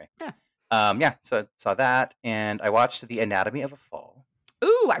 Okay. But anyway, Yeah. yeah. So I saw that, and I watched The Anatomy of a Fall.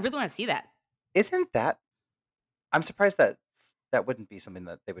 Ooh, I really want to see that. Isn't that? I'm surprised that that wouldn't be something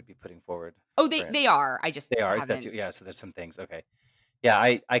that they would be putting forward. Oh, they are. I just They are. Is that haven't. too? Yeah. So there's some things. Okay. Yeah,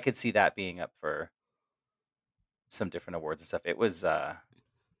 I could see that being up for some different awards and stuff. It was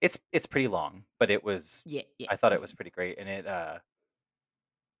it's pretty long, but it was Yeah. I thought it was pretty great, and it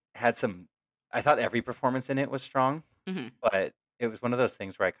had some. I thought every performance in it was strong, hmm but it was one of those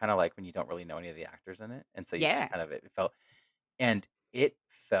things where I kind of like when you don't really know any of the actors in it, and so you Yeah. just kind of it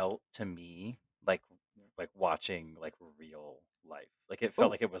felt to me like watching like real life. Like it felt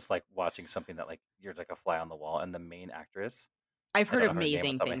Ooh. like it was like watching something that like you're like a fly on the wall, and the main actress. I've I heard don't know her name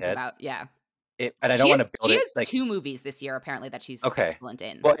amazing off the top of my things head. about. Yeah. And I don't want to build She it has like 2 movies this year apparently that she's okay. excellent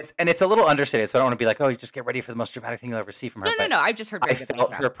in. Well, it's a little understated, so I don't want to be like, oh, you just get ready for the most dramatic thing you'll ever see from her. No. But I've just heard I very good things felt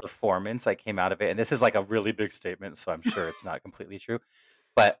about her it. performance. I came out of it, and this is like a really big statement, so I'm sure it's not completely true.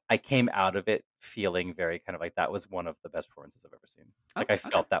 But I came out of it feeling very kind of like that was one of the best performances I've ever seen. Oh, Like I okay.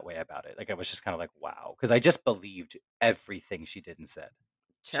 felt that way about it. Like I was just kind of like, wow, because I just believed everything she did and said.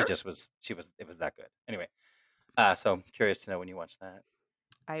 Sure. It was that good. Anyway, so I'm curious to know when you watch that.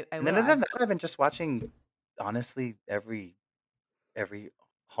 I And will. then other than that, I've been just watching, honestly, every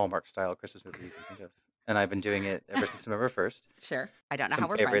Hallmark style Christmas movie you can think of, and I've been doing it ever since November 1st. Sure. I don't know Some how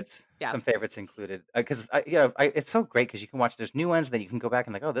we're friends. favorites, Yeah. some favorites included, because it's so great because you can watch. There's new ones, then you can go back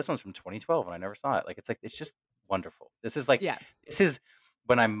and like, oh, this one's from 2012 and I never saw it. Like it's just wonderful. This is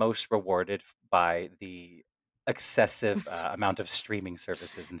when I'm most rewarded by the excessive amount of streaming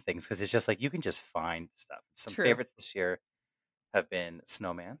services and things, because it's just like you can just find stuff. Some True. favorites this year have been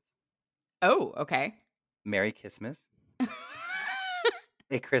Snowman's, Oh, okay. Merry Christmas,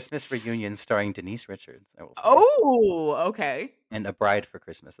 A Christmas Reunion starring Denise Richards, I will say. Oh, okay. And A Bride for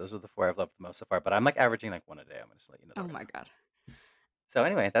Christmas. Those are the 4 I've loved the most so far. But I'm like averaging like one a day. I'm just let you know. Oh right my now. God. So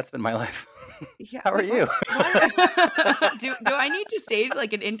anyway, that's been my life. Yeah. How are you? do I need to stage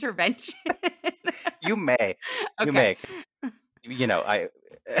like an intervention? You may. You Okay. may. 'Cause, I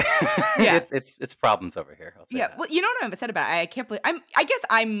Yeah. it's problems over here. I'll say Yeah. that. Well, you know what I'm upset about? I can't believe I guess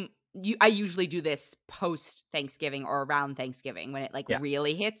I'm I usually do this post Thanksgiving or around Thanksgiving when it like Yeah.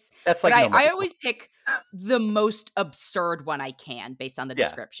 really hits. That's But like I normal. always pick the most absurd one I can based on the Yeah.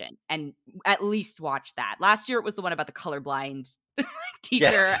 description and at least watch that. Last year it was the one about the colorblind teacher.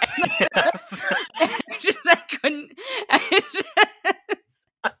 Yes. Yes. I couldn't.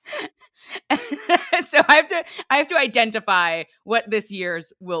 So I have to identify what this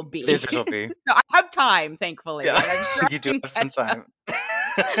year's will be. This will be. So I have time, thankfully. Yeah, And I'm sure you I do can have some catch up. time.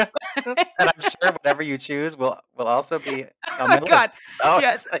 And I'm sure whatever you choose will also be on my Oh God, list. Oh,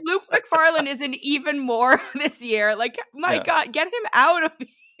 yes, it's like Luke McFarlane is in even more this year. Like, my yeah, God, get him out of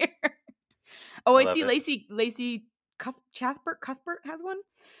here. Oh, I I love see it. Lacey Cuthbert has one.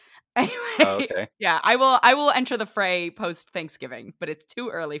 Oh, Anyway, okay. yeah, I will enter the fray post Thanksgiving, but it's too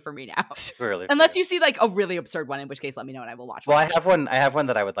early for me now. It's too early for Unless you. you see like a really absurd one, in which case let me know and I will watch. Well, one. I have one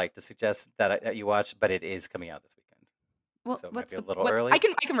that I would like to suggest that you watch, but it is coming out this weekend, Well, so it might what's be a the little what's early. I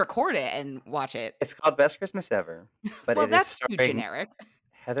can record it and watch it. It's called Best Christmas Ever, but Well, it is that's too starring generic.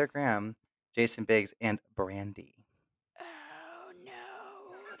 Heather Graham, Jason Biggs, and Brandy. Oh no,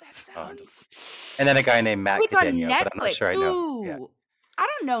 that So I'm just, sounds. and then a guy named Oh, Matt it's on Cadeno, but I'm not Netflix. sure I know. Yeah. Ooh, I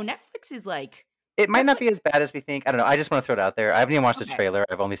don't know. Netflix is like It might not Netflix. be as bad as we think. I don't know. I just want to throw it out there. I haven't even watched the Okay, trailer.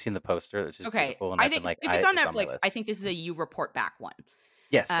 I've only seen the poster, which is okay. beautiful, and I I've been think like, if it's on it's on my Netflix, I list. think this is a you report back one.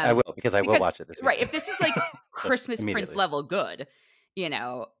 Yes, I will because I will Because watch it this right, weekend. if this is like Just Christmas Prince immediately. level good,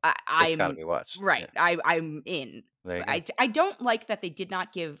 It's got to I'm be watched. right. Yeah, I'm in. there you But go. I don't like that they did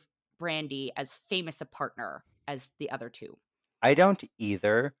not give Brandy as famous a partner as the other two. I don't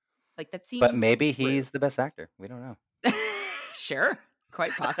either, Like that but seems maybe rude. he's the best actor. We don't know. Sure,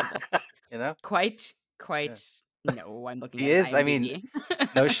 quite possible. You know? Quite Yeah. no, I'm looking He at his is. I mean,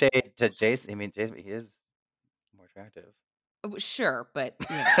 IMDb. no shade to Jason. I mean, Jason, he is more attractive. Sure, but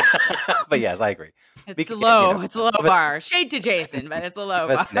But yes, I agree. it's a You know, low give us bar. Shade to Jason, but it's a low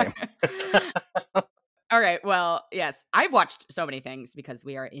give us a bar. name. All right. Well, yes, I've watched so many things because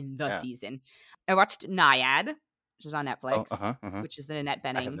we are in the Yeah. season. I watched Naiad, which is on Oh, Netflix, which is the Annette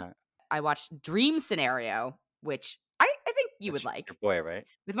I have Bening. not. I watched Dream Scenario, which I think you would That's like your boy, right?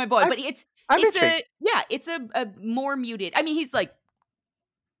 with my boy, I but I'm it's intrigued. it's a more muted. I mean, he's like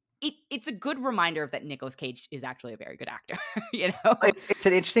it's a good reminder of that Nicolas Cage is actually a very good actor, you know? It's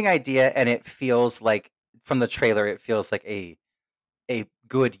an interesting idea, and it feels like from the trailer, it feels like a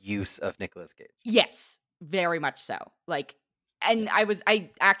good use of Nicolas Cage. Yes, very much so. Like, Yeah. and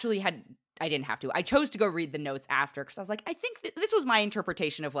I didn't have to. I chose to go read the notes after because I was like, I think this was my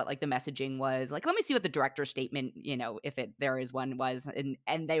interpretation of what like the messaging was. Like, let me see what the director's statement, if there is one, was,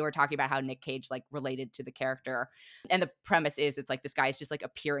 and they were talking about how Nick Cage like related to the character, and the premise is it's like this guy's just like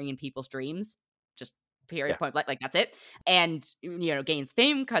appearing in people's dreams, just period Yeah. point like that's it, and gains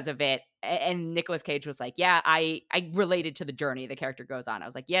fame because of it. And Nicolas Cage was like, yeah, I related to the journey the character goes on. I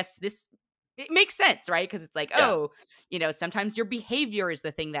was like, yes, it makes sense, right? Because it's like, Yeah. sometimes your behavior is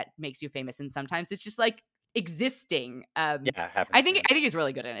the thing that makes you famous, and sometimes it's just like existing. Yeah, it happens I to think me. he's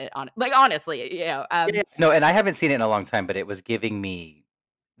really good at it. Honestly, Yeah. No, and I haven't seen it in a long time, but it was giving me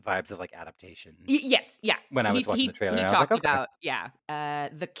vibes of like adaptation yes, yeah. when I was watching the trailer, He and I was like, talked okay. about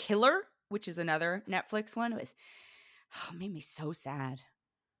The Killer, which is another Netflix one. It was made me so sad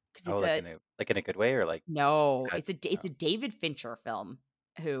because Oh, it's like in a good way, or like no, sad? it's a David Fincher film.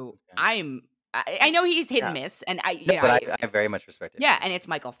 Who Okay. I know he's hit and Yeah. miss, and I No, but I very much respect it. yeah, and it's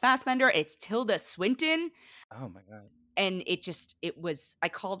Michael Fassbender, it's Tilda Swinton, Oh my god. and I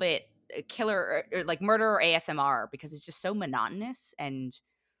called it a killer or like murder or ASMR because it's just so monotonous, and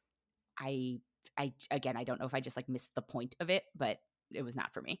I again I don't know if I just like missed the point of it, but it was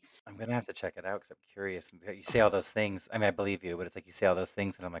not for me. I'm gonna have to check it out because I'm curious. And you say all those things. I mean, I believe you, but it's like you say all those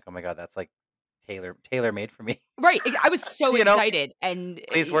things, and I'm like, oh my god, that's like tailor made for me. Right, I was so You know, excited, and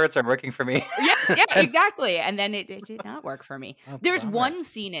these words are working for me. yes, yeah, And exactly. And then it did not work for me. oh, There's bummer. one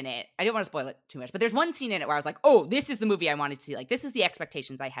scene in it. I didn't want to spoil it too much, but there's one scene in it where I was like, "Oh, this is the movie I wanted to see. Like, this is the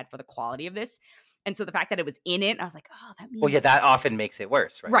expectations I had for the quality of this." And so the fact that it was in it, I was like, "Oh, that Well, means yeah, that often makes it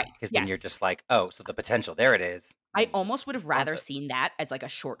worse, right? right." Because then you're Yes, just like, oh, so the potential there it is. I And you just almost would have bump rather it. seen that as like a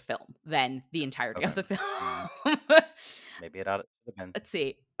short film than the entirety Okay. of the Mm, film. maybe it ought to have been. Let's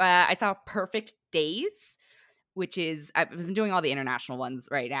see. I saw Perfect Days, which is I've been doing all the international ones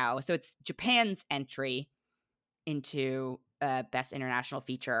right now. So it's Japan's entry into Best International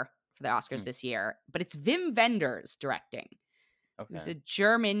Feature for the Oscars Hmm, this year, but it's Wim Wenders directing, who's okay. a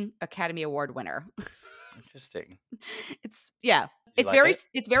German Academy Award winner. Interesting. It's Did you like it?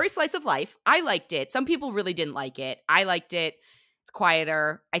 it's very slice of life. I liked it. Some people really didn't like it. I liked it. It's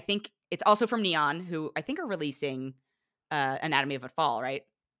quieter. I think it's also from Neon, who I think are releasing Anatomy of a Fall, right?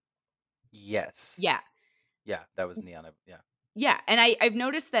 Yes. Yeah. Yeah, that was Neon. Yeah. Yeah, and I've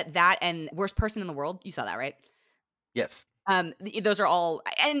noticed that and Worst Person in the World, you saw that, right? Yes. Those are all,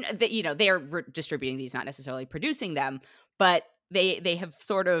 and they are distributing these, not necessarily producing them, but they have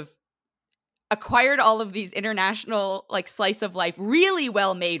sort of acquired all of these international, like, slice of life, really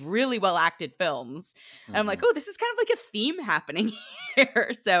well made, really well acted films. And I'm like, oh, this is kind of like a theme happening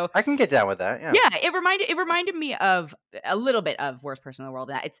here. So I can get down with that. Yeah. Yeah, it reminded me of a little bit of Worst Person in the World.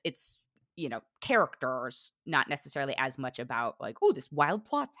 That it's characters, not necessarily as much about like, oh, this wild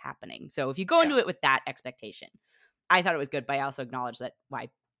plot's happening. So if you go into it with that expectation, I thought it was good, but I also acknowledge that I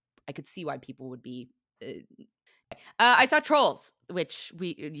could see why people would be. I saw Trolls, which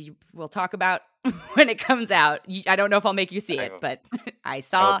we'll talk about when it comes out. I don't know if I'll make you see it, but I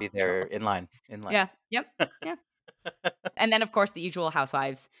saw. I will be there Trolls. in line. Yeah. Yep. Yeah. And then, of course, The Usual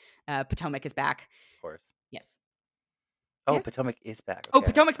Housewives. Potomac is back. Of course. Yes. Oh, yeah. Potomac is back. Okay. Oh,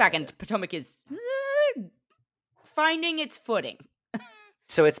 Potomac's back, and Potomac is finding its footing.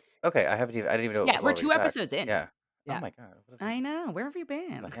 So it's okay. I didn't even know. Yeah, we're 2 episodes in. Yeah. Oh my god. I know. Where have you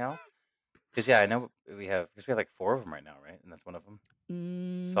been? What the hell? Because I know we have like 4 of them right now, right? And that's one of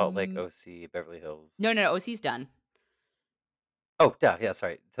them. Salt Lake, OC, Beverly Hills. No, OC's done. Oh, yeah.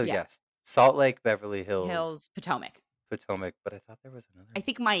 Sorry. So yes, Salt Lake, Beverly Hills, Potomac. But I thought there was another. I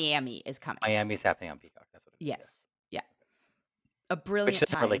think Miami is coming. Miami's happening on Peacock. That's what it is. Yes. Yeah. A brilliant. Which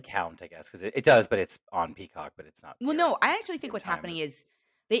doesn't really count, I guess, because it does, but it's on Peacock, but it's not. Well, no, I actually think what's happening is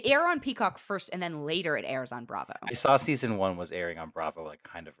they air on Peacock first, and then later it airs on Bravo. I saw season 1 was airing on Bravo, like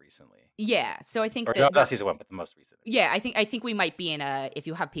kind of recently. Yeah, so I think not season 1, but the most recent. Yeah, I think we might be in if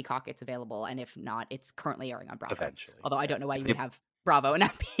you have Peacock, it's available, and if not, it's currently airing on Bravo. Eventually. Although I don't know why you would have Bravo and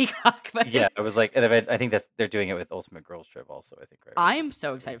not Peacock. But yeah, it was like, and I think they're doing it with Ultimate Girls Trip also. I think, right? I'm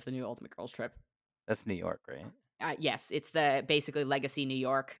so excited for the new Ultimate Girls Trip. That's New York, right? Yes, it's the basically Legacy New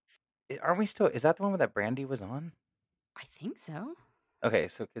York. Aren't we still? Is that the one that Brandy was on? I think so. Okay,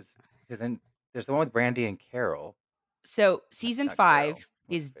 so because then there's the one with Brandy and Carol. So season 5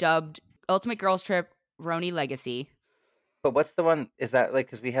 is dubbed Ultimate Girls Trip Roni Legacy. But what's the one? Is that like,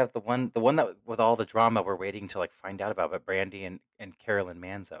 because we have the one that with all the drama we're waiting to like find out about, but Brandy and Carolyn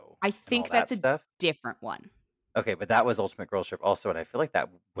Manzo. I think that's a different one. Okay, but that was Ultimate Girls Trip also, and I feel like that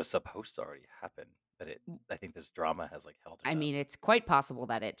was supposed to already happen, but I think this drama has like held it up. Mean, it's quite possible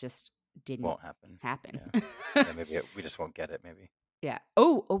that it just won't happen. Yeah, maybe we just won't get it. Maybe. Yeah.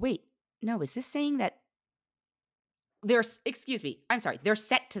 Oh, wait. No, is this saying that excuse me. I'm sorry. They're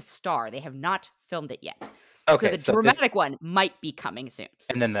set to star. They have not filmed it yet. Okay. So the dramatic one might be coming soon.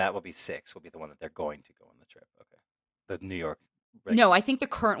 And then that will be 6, will be the one that they're going to go on the trip. Okay. The New York. No, I think the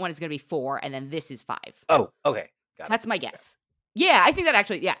current one is going to be 4, and then this is 5. Oh, okay. Got it. That's my guess. Yeah, I think that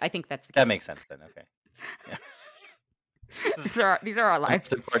actually, I think that's the case. That makes sense then. Okay. Yeah. These are our lives.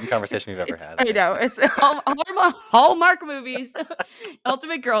 It's an important conversation we've ever had. I know. It's Hallmark movies,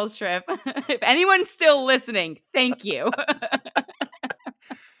 Ultimate Girls Trip. If anyone's still listening, thank you.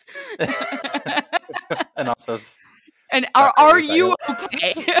 And also, and are you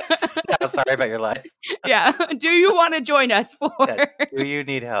okay? Sorry about your life. Yeah. Do you want to join us for? Yeah. Do you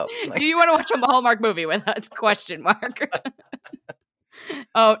need help? Do you want to watch a Hallmark movie with us? Question mark.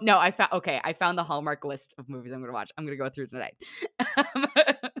 Oh no! I found the Hallmark list of movies I'm going to watch. I'm going to go through tonight.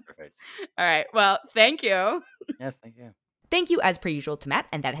 Perfect. All right. Well, thank you. Yes, thank you. Thank you, as per usual, to Matt,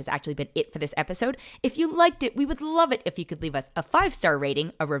 and that has actually been it for this episode. If you liked it, we would love it if you could leave us a 5-star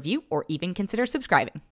rating, a review, or even consider subscribing.